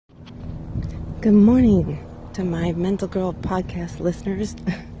Good morning to my Mental Girl podcast listeners,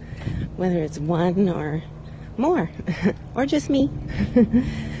 whether it's one or more, or just me.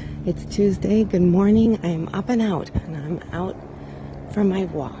 It's Tuesday. Good morning. I am up and out, and I'm out for my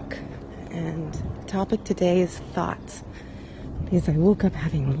walk. And the topic today is thoughts, because I woke up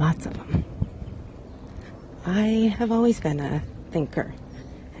having lots of them. I have always been a thinker,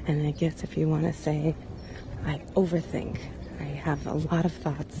 and I guess if you want to say I overthink. I have a lot of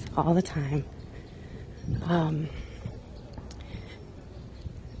thoughts all the time. I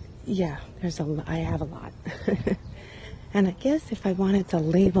have a lot. And I guess if I wanted to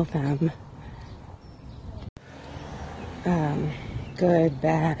label them, good,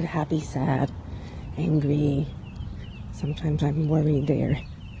 bad, happy, sad, angry, sometimes I'm worried there.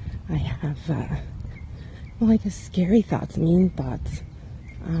 I have, scary thoughts, mean thoughts.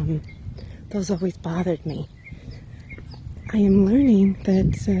 Those always bothered me. I am learning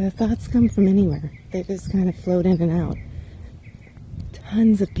that thoughts come from anywhere. They just kind of float in and out.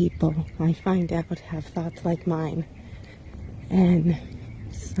 Tons of people, I find out, have thoughts like mine. And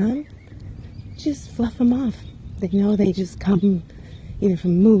some just fluff them off. They just come either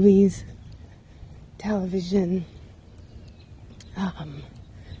from movies, television, the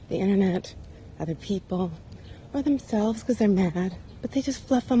internet, other people, or themselves because they're mad. But they just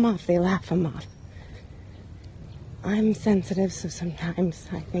fluff them off. They laugh them off. I'm sensitive, so sometimes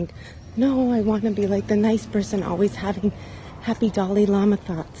I think, no, I want to be like the nice person, always having happy Dalai Lama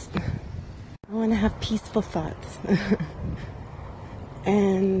thoughts. I want to have peaceful thoughts.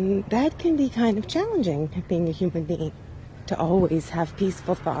 And that can be kind of challenging, being a human being, to always have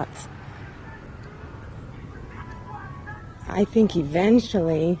peaceful thoughts. I think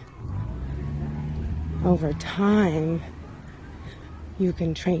eventually, over time, you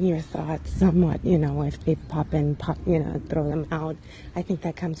can train your thoughts somewhat, if they pop in, throw them out. I think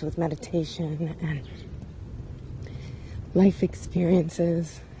that comes with meditation and life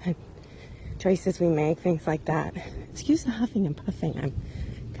experiences and choices we make, things like that. Excuse the huffing and puffing. I'm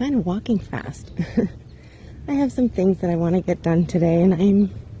kind of walking fast. I have some things that I want to get done today, and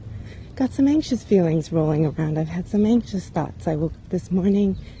I'm got some anxious feelings rolling around. I've had some anxious thoughts. I woke up this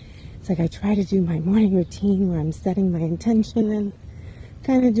morning. It's like I try to do my morning routine where I'm setting my intention and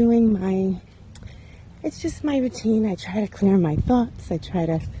kind of doing it's just my routine. I try to clear my thoughts. I try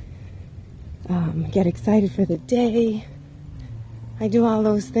to get excited for the day. I do all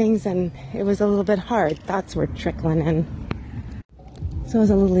those things, and it was a little bit hard. Thoughts were trickling in. So it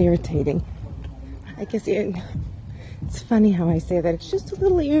was a little irritating. I guess it's funny how I say that. It's just a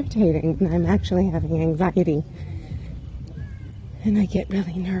little irritating when I'm actually having anxiety. And I get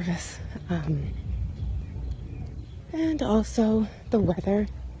really nervous. And also the weather.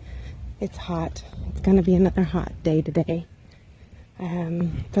 It's hot. It's going to be another hot day today.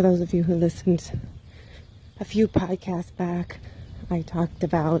 For those of you who listened a few podcasts back, I talked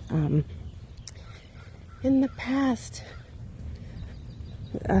about in the past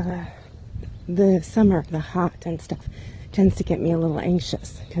the summer, the hot and stuff tends to get me a little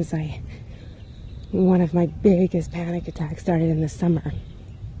anxious because one of my biggest panic attacks started in the summer.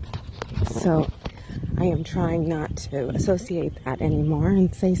 So I am trying not to associate that anymore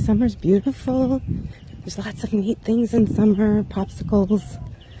and say summer's beautiful. There's lots of neat things in summer, popsicles,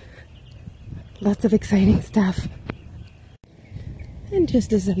 lots of exciting stuff. And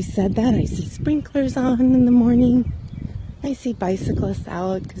just as I said that, I see sprinklers on in the morning. I see bicyclists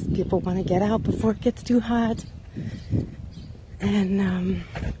out because people want to get out before it gets too hot. And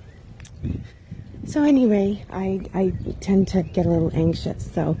so anyway, I tend to get a little anxious.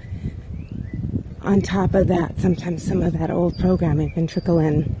 So on top of that, sometimes some of that old programming can trickle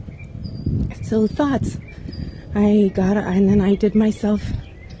in. So thoughts. And then I did my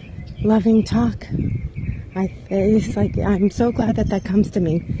self-loving talk. It's like, I'm so glad that comes to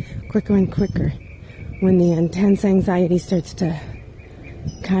me quicker and quicker when the intense anxiety starts to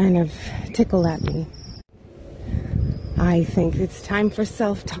kind of tickle at me. I think it's time for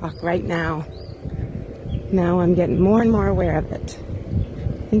self-talk right now. Now I'm getting more and more aware of it.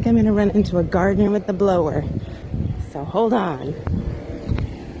 I think I'm going to run into a gardener with the blower. So hold on.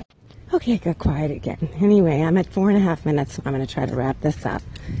 Okay, I got quiet again. Anyway, I'm at 4.5 minutes, so I'm going to try to wrap this up.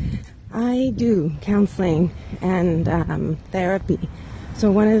 I do counseling and therapy.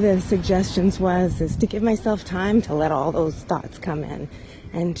 So one of the suggestions is to give myself time to let all those thoughts come in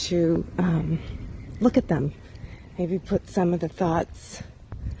and to look at them. Maybe put some of the thoughts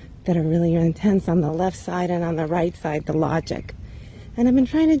that are really intense on the left side and on the right side, the logic. And I've been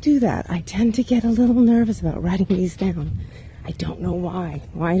trying to do that. I tend to get a little nervous about writing these down. I don't know why.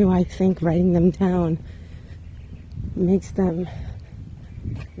 Why do I think writing them down makes them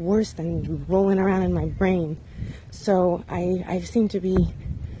worse than rolling around in my brain. So I seem to be,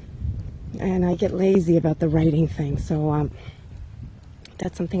 and I get lazy about the writing thing. So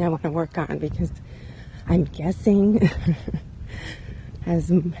that's something I want to work on, because I'm guessing,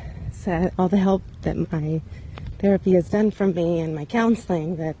 as said, all the help that my therapy has done for me and my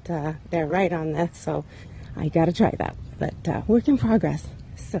counseling, that they're right on this. So I got to try that. But work in progress.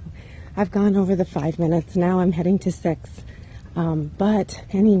 So I've gone over the 5 minutes. Now I'm heading to 6. But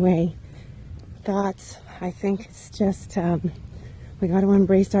anyway, thoughts, I think it's just, we got to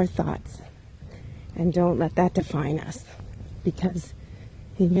embrace our thoughts and don't let that define us. Because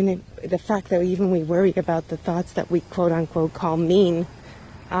even if, the fact that even we worry about the thoughts that we quote unquote call mean,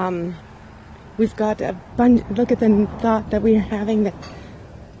 we've got a bunch, look at the thought that we're having that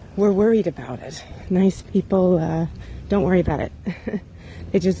we're worried about it. Nice people don't worry about it.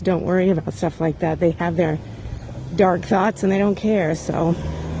 They just don't worry about stuff like that. They have their dark thoughts and they don't care. So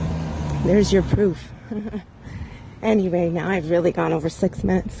there's your proof. Anyway, now I've really gone over 6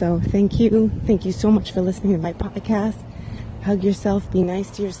 minutes. So thank you. Thank you so much for listening to my podcast. Hug yourself. Be nice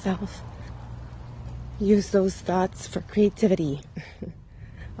to yourself. Use those thoughts for creativity.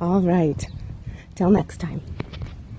 All right. Till next time.